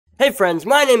Hey friends,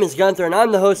 my name is Gunther and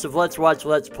I'm the host of Let's Watch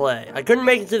Let's Play. I couldn't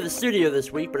make it to the studio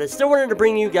this week, but I still wanted to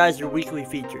bring you guys your weekly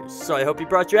features, so I hope you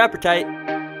brought your appetite.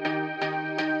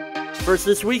 First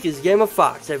this week is Game of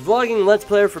Fox, a vlogging Let's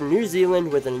Player from New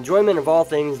Zealand with an enjoyment of all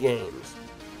things games.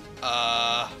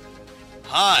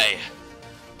 Hi.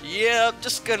 Yeah, I'm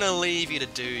just gonna leave you to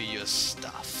do your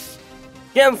stuff.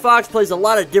 Game of Fox plays a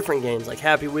lot of different games like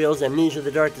Happy Wheels, Amnesia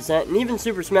the Dark Descent, and even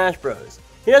Super Smash Bros.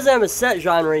 He doesn't have a set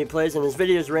genre he plays, and his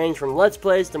videos range from Let's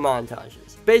Plays to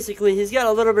montages. Basically, he's got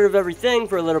a little bit of everything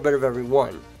for a little bit of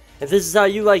everyone. If this is how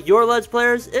you like your Let's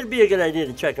Players, it'd be a good idea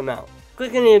to check him out.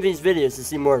 Click any of these videos to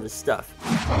see more of his stuff.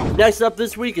 Next up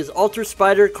this week is Ultra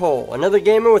Spider Cole, another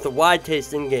gamer with a wide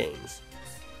taste in games.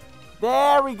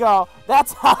 There we go.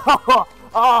 That's how.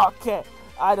 Oh, okay.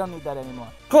 I don't need that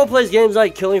anymore. Cole plays games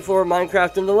like Killing Floor,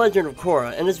 Minecraft, and The Legend of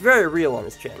Korra, and is very real on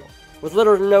his channel. With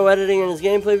little to no editing in his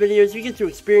gameplay videos, you get to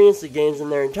experience the games in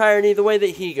their entirety the way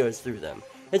that he goes through them.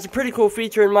 It's a pretty cool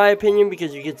feature in my opinion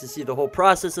because you get to see the whole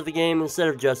process of the game instead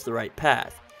of just the right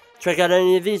path. Check out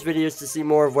any of these videos to see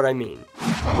more of what I mean.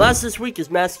 Last this week is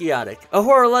Masciotic, a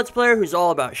horror Let's Player who's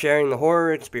all about sharing the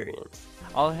horror experience.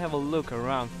 I'll have a look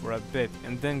around for a bit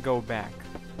and then go back.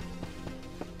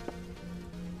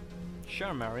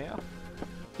 Sure, Mario.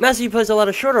 Masky plays a lot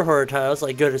of shorter horror titles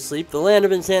like Go to Sleep, The Land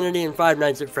of Insanity, and Five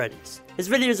Nights at Freddy's. His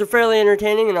videos are fairly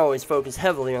entertaining and always focus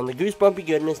heavily on the goosebumpy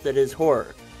goodness that is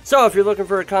horror. So if you're looking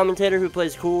for a commentator who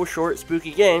plays cool, short, spooky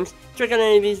games, check out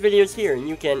any of these videos here and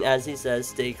you can, as he says,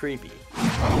 stay creepy.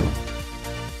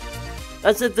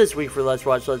 That's it this week for Let's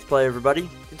Watch Let's Play, everybody.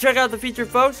 To check out the featured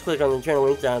folks, click on the channel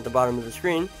link down at the bottom of the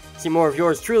screen. See more of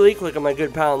yours truly, click on my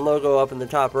Good Pound logo up in the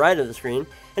top right of the screen.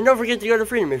 And don't forget to go to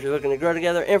Freedom if you're looking to grow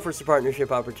together and for some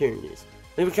partnership opportunities.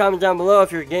 Leave a comment down below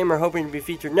if you're a gamer hoping to be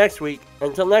featured next week.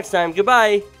 Until next time,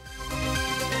 goodbye!